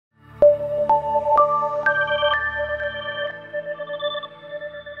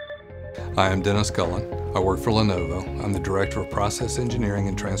Hi, I'm Dennis Gullen. I work for Lenovo. I'm the Director of Process Engineering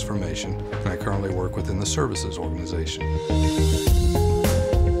and Transformation, and I currently work within the Services organization.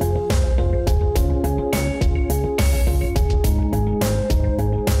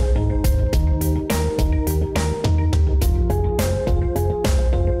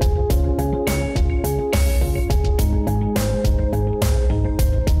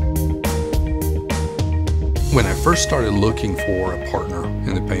 When I first started looking for a partner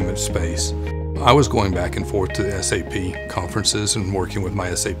in the payment space, I was going back and forth to the SAP conferences and working with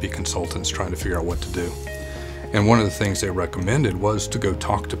my SAP consultants trying to figure out what to do. And one of the things they recommended was to go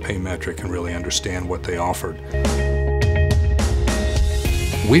talk to Paymetric and really understand what they offered.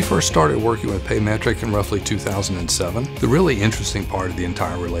 We first started working with Paymetric in roughly 2007. The really interesting part of the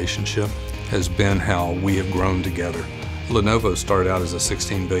entire relationship has been how we have grown together. Lenovo started out as a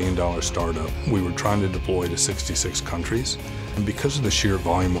 $16 billion startup. We were trying to deploy to 66 countries. And because of the sheer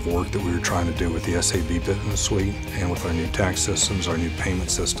volume of work that we were trying to do with the SAP Business Suite and with our new tax systems, our new payment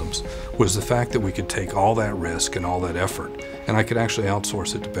systems, was the fact that we could take all that risk and all that effort, and I could actually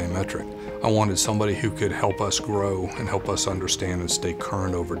outsource it to Paymetric. I wanted somebody who could help us grow and help us understand and stay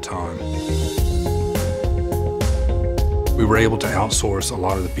current over time. We were able to outsource a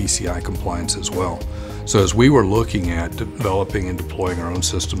lot of the PCI compliance as well. So as we were looking at developing and deploying our own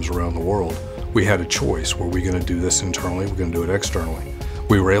systems around the world, we had a choice. Were we going to do this internally? We're going to do it externally.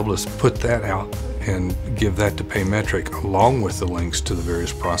 We were able to put that out and give that to Paymetric along with the links to the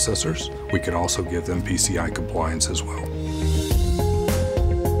various processors. We could also give them PCI compliance as well.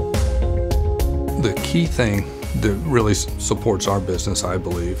 The key thing that really supports our business, I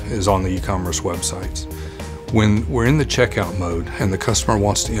believe, is on the e-commerce websites. When we're in the checkout mode and the customer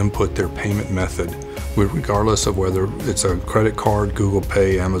wants to input their payment method, regardless of whether it's a credit card, Google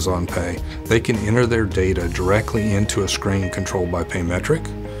Pay, Amazon Pay, they can enter their data directly into a screen controlled by Paymetric.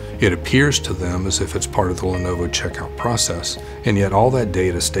 It appears to them as if it's part of the Lenovo checkout process, and yet all that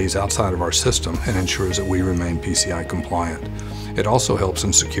data stays outside of our system and ensures that we remain PCI compliant. It also helps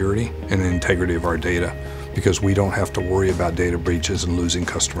in security and the integrity of our data because we don't have to worry about data breaches and losing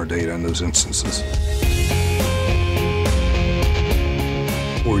customer data in those instances.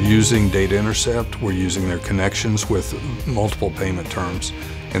 We're using data intercept, we're using their connections with multiple payment terms,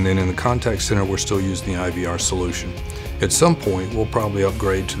 and then in the contact center we're still using the IVR solution. At some point we'll probably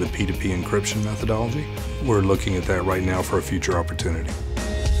upgrade to the P2P encryption methodology. We're looking at that right now for a future opportunity.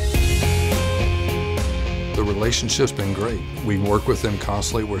 The relationship's been great. We work with them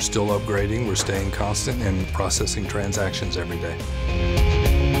constantly, we're still upgrading, we're staying constant and processing transactions every day.